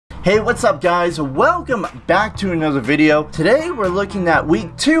Hey, what's up guys? Welcome back to another video. Today we're looking at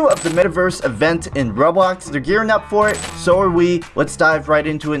week 2 of the Metaverse event in Roblox. They're gearing up for it, so are we. Let's dive right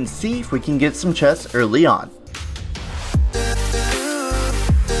into it and see if we can get some chests early on.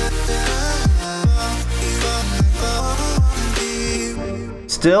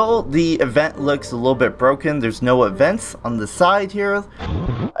 Still, the event looks a little bit broken. There's no events on the side here.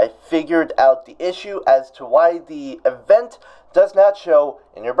 I figured out the issue as to why the event does not show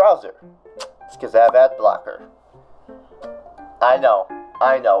in your browser. It's because I have ad blocker. I know.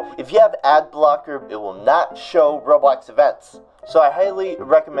 If you have ad blocker, it will not show Roblox events. So I highly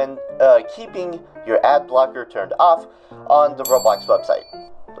recommend keeping your ad blocker turned off on the Roblox website.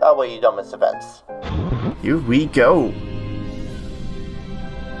 That way you don't miss events. Here we go.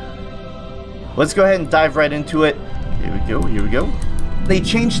 Let's go ahead and dive right into it. Here we go. They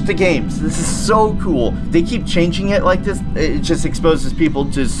changed the games. This is so cool. They keep changing it like this. It just exposes people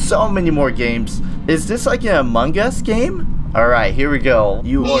to so many more games. Is this like an Among Us game? Alright, here we go.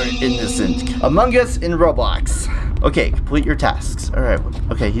 You are innocent. Among Us in Roblox. Okay, complete your tasks. Alright,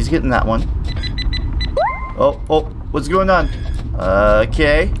 okay, he's getting that one. Oh, what's going on?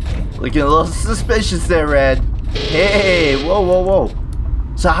 Okay. Looking a little suspicious there, Red. Hey, whoa.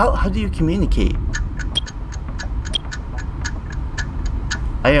 So how do you communicate?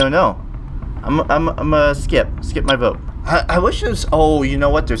 I don't know. I'm skip my vote. I wish there's, oh, you know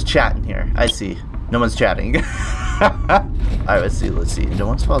what? There's chat in here. I see. No one's chatting. Alright, let's see. No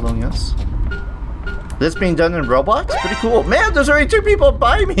one's following us. This being done in Roblox? Pretty cool. Man, there's already 2 people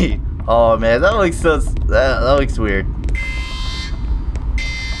by me. Oh man, that looks so, that looks weird.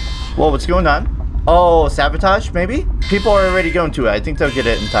 Whoa, what's going on? Oh, sabotage, maybe? People are already going to it. I think they'll get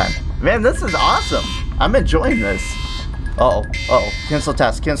it in time. Man, this is awesome. I'm enjoying this. Uh-oh. Cancel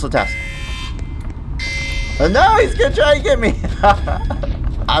task. Oh, no, he's gonna try to get me.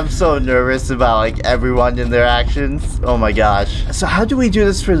 I'm so nervous about, like, everyone in their actions. Oh, my gosh. So how do we do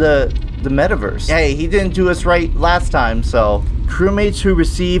this for the Metaverse? Hey, he didn't do us right last time, so... Crewmates who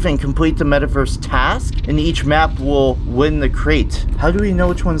receive and complete the Metaverse task in each map will win the crate. How do we know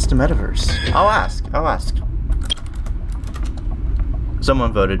which one's the Metaverse? I'll ask.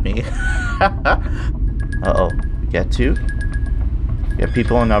 Someone voted me. Uh-oh. Got 2. Got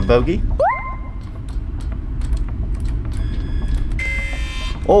people in our bogey.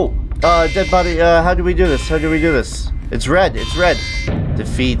 Oh, dead body. How do we do this? It's red.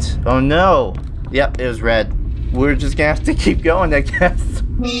 Defeat. Oh no. Yep, it was red. We're just gonna have to keep going, I guess.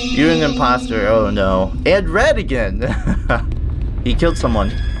 You're an imposter. Oh no. And red again. He killed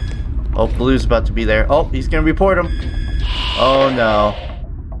someone. Oh, blue's about to be there. Oh, he's gonna report him. Oh no.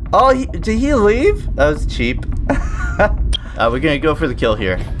 Oh, did he leave? That was cheap. We're gonna go for the kill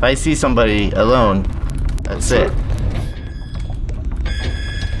here. If I see somebody alone, that's it.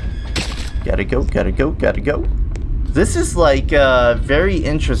 Gotta go. This is like very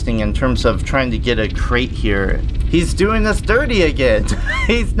interesting in terms of trying to get a crate here. He's doing us dirty again.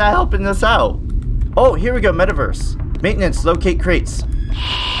 He's not helping us out. Oh, here we go, Metaverse. Maintenance, locate crates.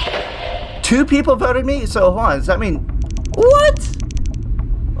 2 people voted me? So hold on, does that mean... What?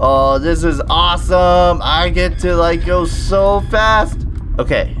 Oh, this is awesome. I get to like go so fast.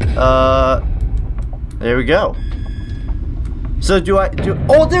 Okay, there we go. So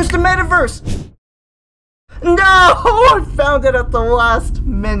oh, there's the Metaverse. No, I found it at the last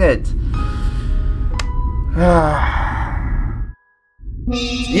minute.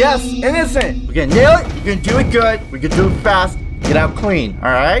 Yes, innocent. We're gonna nail it. We're gonna do it good. We're gonna do it fast. Get out clean.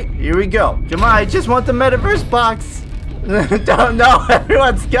 All right, here we go. Come on, I just want the Metaverse box. Don't know,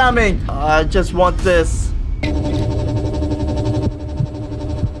 everyone's coming. I just want this.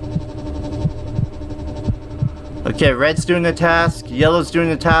 Okay, red's doing the task. Yellow's doing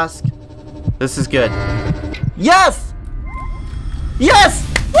the task. This is good. Yes!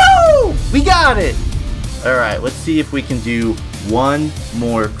 Woo! We got it! Alright, let's see if we can do one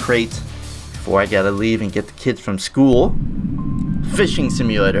more crate before I gotta leave and get the kids from school. Fishing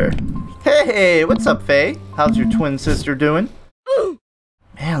simulator. Hey, what's up, Faye? How's your twin sister doing?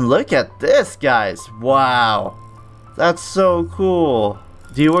 Man, look at this, guys. Wow. That's so cool.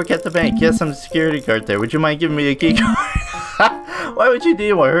 Do you work at the bank? Yes, I'm a security guard there. Would you mind giving me a key card? Why would you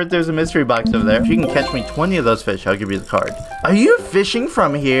need one? I heard there's a mystery box over there. If you can catch me 20 of those fish, I'll give you the card. Are you fishing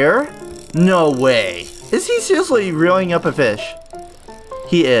from here? No way. Is he seriously reeling up a fish?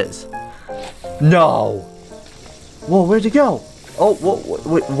 He is. No. Whoa, where'd he go? Oh,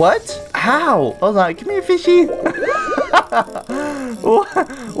 wait, what? How? Hold on, give me a fishy.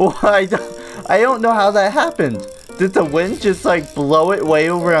 I don't know how that happened. Did the wind just like blow it way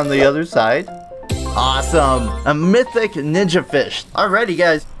over on the other side? Awesome! A mythic ninja fish. Alrighty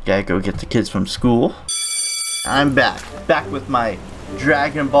guys, Gotta go get the kids from school. I'm back. Back with my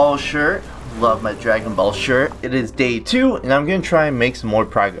Dragon Ball shirt. Love my Dragon Ball shirt. It is day 2, and I'm gonna try and make some more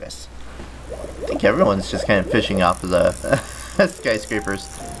progress. I think everyone's just kind of fishing off of the skyscrapers.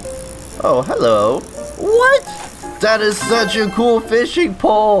 Oh, hello. What? That is such a cool fishing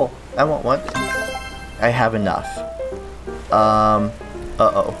pole. I want one. I have enough. Uh-oh.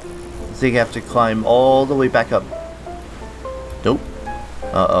 I think I have to climb all the way back up. Nope.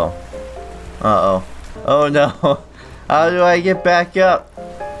 Uh-oh. Uh-oh. Oh no. How do I get back up?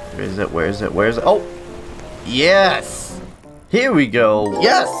 Where is it? Where is it? Where is it? Oh! Yes! Here we go.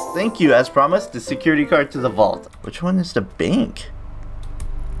 Yes! Thank you. As promised, the security card to the vault. Which one is the bank?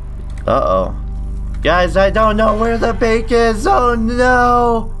 Uh-oh. Guys, I don't know where the bank is. Oh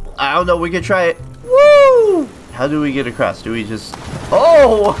no! I don't know. We can try it. Woo! How do we get across? Do we just...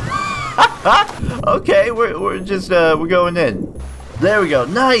 Oh! Okay, we're just, we're going in. There we go.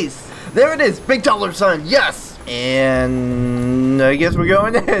 Nice! There it is. Big dollar sign. Yes! And I guess we're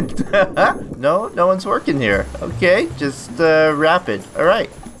going in. No one's working here. Okay, just rapid. All right.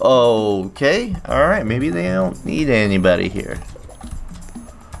 Okay. All right. Maybe they don't need anybody here.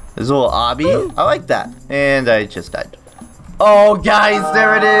 There's a little obby. I like that. And I just died. Oh, guys,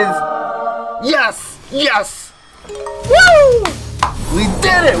 there it is. Yes. Yes. Woo! We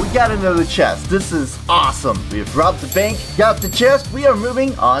did it! We got another chest. This is awesome. We have robbed the bank, got the chest. We are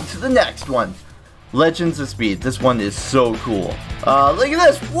moving on to the next one. Legends of Speed. This one is so cool. Look at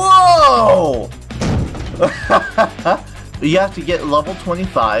this. Whoa! You have to get level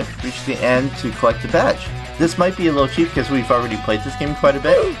 25, reach the end to collect the badge. This might be a little cheap because we've already played this game quite a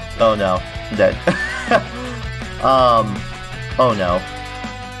bit. Oh no, I'm dead. Oh no.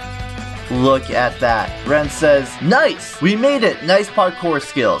 Look at that. Ren says, nice! We made it! Nice parkour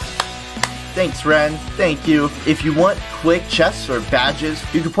skills. Thanks, Ren. Thank you. If you want quick chests or badges,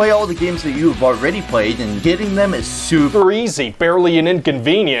 you can play all the games that you have already played, and getting them is super easy. Barely an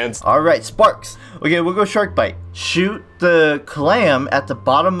inconvenience. Alright, Sparks. Okay, we'll go Shark Bite. Shoot the clam at the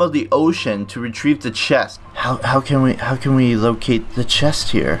bottom of the ocean to retrieve the chest. How can we locate the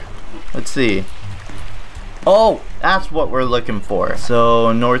chest here? Let's see. Oh, that's what we're looking for.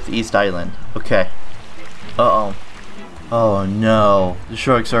 So, Northeast Island. Okay. Uh-oh. Oh no. The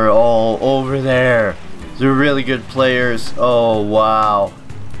sharks are all over there. They're really good players. Oh wow.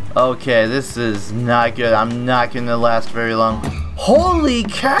 Okay, this is not good. I'm not gonna last very long. Holy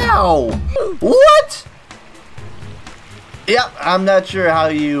cow! What? Yep, I'm not sure how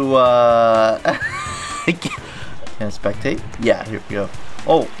you can I spectate? Yeah, here we go.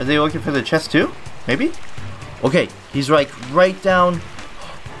 Oh, are they looking for the chest too? Maybe? Okay, he's like right down.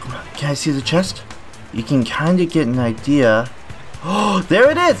 Can I see the chest? You can kind of get an idea. Oh, there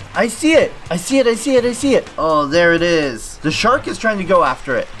it is! I see it! I see it, I see it, I see it! Oh, there it is. The shark is trying to go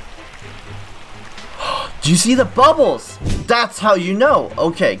after it. Do you see the bubbles? That's how you know.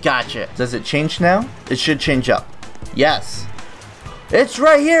 Okay, gotcha. Does it change now? It should change up. Yes. It's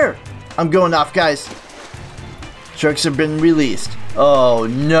right here! I'm going off, guys. Sharks have been released. Oh,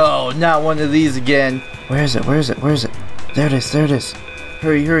 no, not one of these again. Where is it? Where is it? Where is it? There it is, there it is.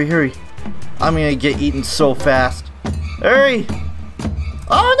 Hurry, hurry, hurry. I'm gonna get eaten so fast. Hurry!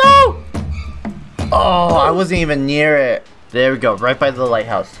 Oh no! Oh, I wasn't even near it. There we go, right by the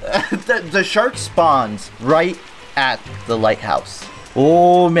lighthouse. The shark spawns right at the lighthouse.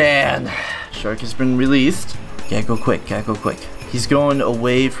 Oh man. Shark has been released. Gotta go quick, gotta go quick. He's going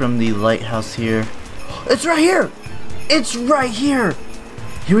away from the lighthouse here. It's right here! It's right here!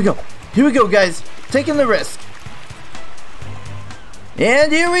 Here we go, guys. Taking the risk.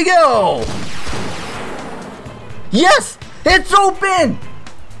 And here we go! Yes! It's open!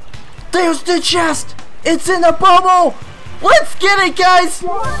 There's the chest! It's in a bubble! Let's get it, guys!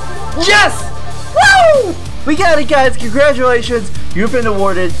 Yes! Woo! We got it, guys! Congratulations! You've been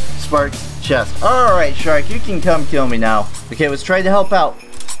awarded Sparks chest. Alright, Shark, you can come kill me now. Okay, let's try to help out.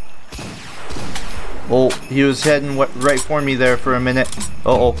 Oh, he was heading right for me there for a minute.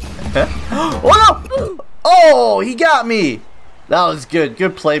 Uh-oh. Oh, no! Oh, he got me! That was good.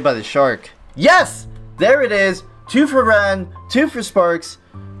 Good play by the shark. Yes! There it is. 2 for Ren, 2 for Sparks,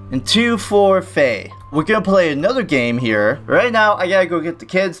 and 2 for Faye. We're gonna play another game here. Right now, I gotta go get the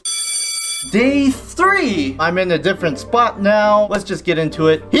kids. Day 3. I'm in a different spot now. Let's just get into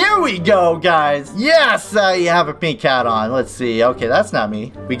it. Here we go, guys. Yes, I have a pink hat on. Let's see. Okay, that's not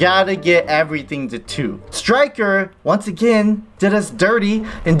me. We gotta get everything to 2. Striker, once again, did us dirty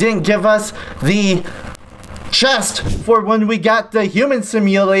and didn't give us the chest for when we got the human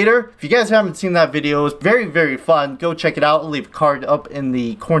simulator. If you guys haven't seen that video, it's very, very fun. Go check it out. I'll leave a card up in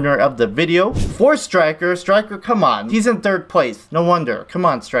the corner of the video. For Striker, come on. He's in 3rd place. No wonder. Come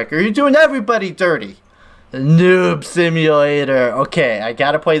on, Striker. You're doing everybody dirty. Noob simulator. Okay, I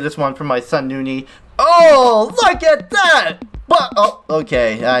gotta play this one for my son Noonie. Oh, look at that! But, oh,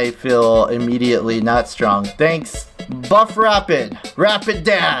 okay. I feel immediately not strong. Thanks, Buff Rapid. Rapid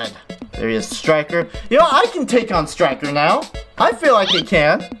Dad. There he is, Striker. You know, I can take on Striker now. I feel like I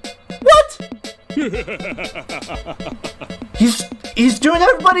can. What? He's doing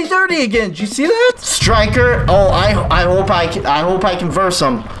everybody dirty again. Did you see that? Striker. Oh, I hope I can verse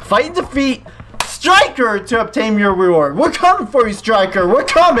him. Fight and defeat Striker to obtain your reward. We're coming for you, Striker. We're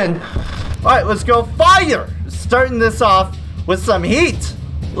coming. All right, let's go. Fire. Starting this off with some heat.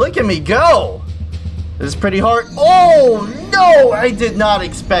 Look at me go. This is pretty hard. Oh, no, I did not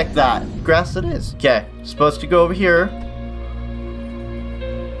expect that. Grass it is. Okay, supposed to go over here.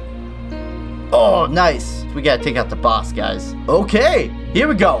 Oh, nice. We gotta take out the boss, guys. Okay, here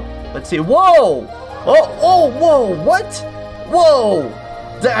we go. Let's see. Whoa. Oh, whoa, what? Whoa.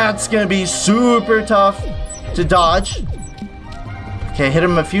 That's gonna be super tough to dodge. Okay, hit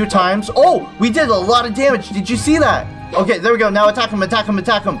him a few times. Oh, we did a lot of damage. Did you see that? Okay, there we go. Now attack him, attack him,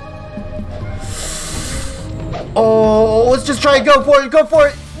 attack him. Oh, let's just try to go for it. Go for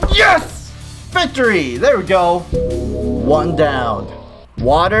it. Yes! Victory. There we go. 1 down.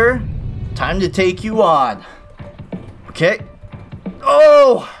 Water, time to take you on. Okay.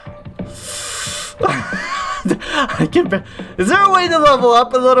 Oh! Is there a way to level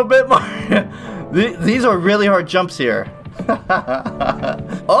up a little bit more? These are really hard jumps here.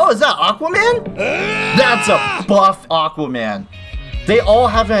 Oh, is that Aquaman? That's a buff Aquaman. They all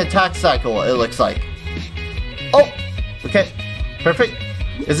have an attack cycle, it looks like. Oh, okay, perfect.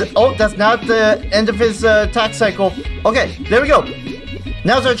 Is it? Oh, that's not the end of his attack cycle. Okay, there we go.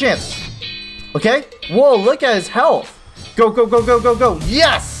 Now's our chance. Okay. Whoa, look at his health. Go, go, go, go, go, go.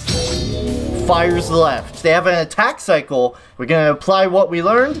 Yes! Fires left. They have an attack cycle. We're gonna apply what we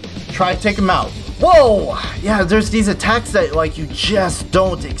learned. Try to take him out. Whoa! Yeah, there's these attacks that like you just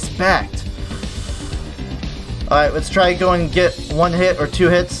don't expect. Alright, let's try go and get 1 hit or 2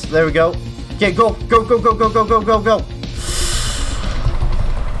 hits. There we go. Okay, go, go, go, go, go, go, go, go, go.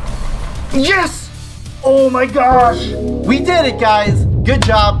 Yes! Oh my gosh! We did it, guys. Good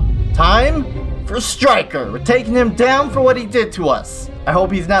job. Time for Striker. We're taking him down for what he did to us. I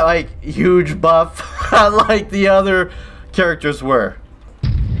hope he's not like huge buff like the other characters were.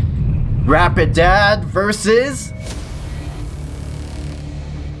 Rapid Dad versus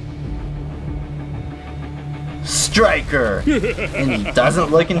Striker. And he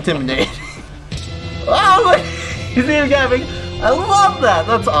doesn't look intimidating. Oh, look, he's even having. I love that.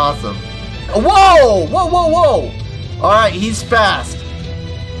 That's awesome. Whoa! Whoa, whoa, whoa! Alright, he's fast.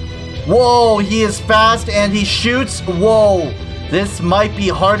 Whoa, he is fast and he shoots. Whoa! This might be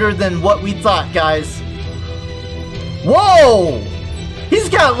harder than what we thought, guys. Whoa! He's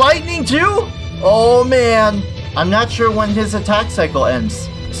got lightning too? Oh man. I'm not sure when his attack cycle ends.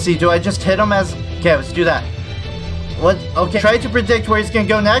 See, do I just hit him as... Okay, let's do that. What? Okay, try to predict where he's gonna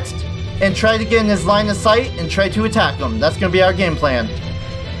go next. And try to get in his line of sight and try to attack him. That's gonna be our game plan.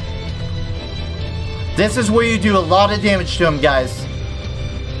 This is where you do a lot of damage to him, guys.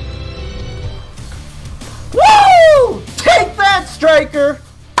 Woo! Take that, Striker!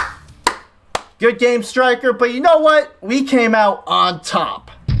 Good game, Striker, but you know what? We came out on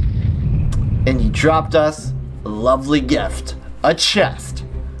top. And you dropped us a lovely gift. A chest.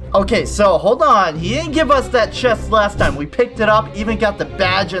 Okay, so hold on. He didn't give us that chest last time. We picked it up, even got the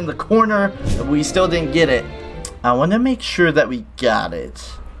badge in the corner, and we still didn't get it. I want to make sure that we got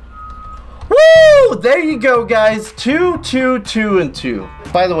it. Woo! There you go, guys. 2, 2, 2, and 2.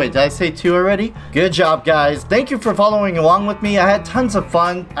 By the way, did I say 2 already? Good job, guys. Thank you for following along with me. I had tons of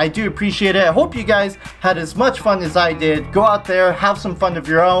fun. I do appreciate it. I hope you guys had as much fun as I did. Go out there, have some fun of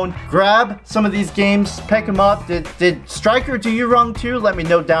your own. Grab some of these games, pick them up. Did Striker do you wrong too? Let me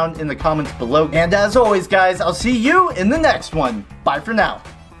know down in the comments below. And as always, guys, I'll see you in the next one. Bye for now.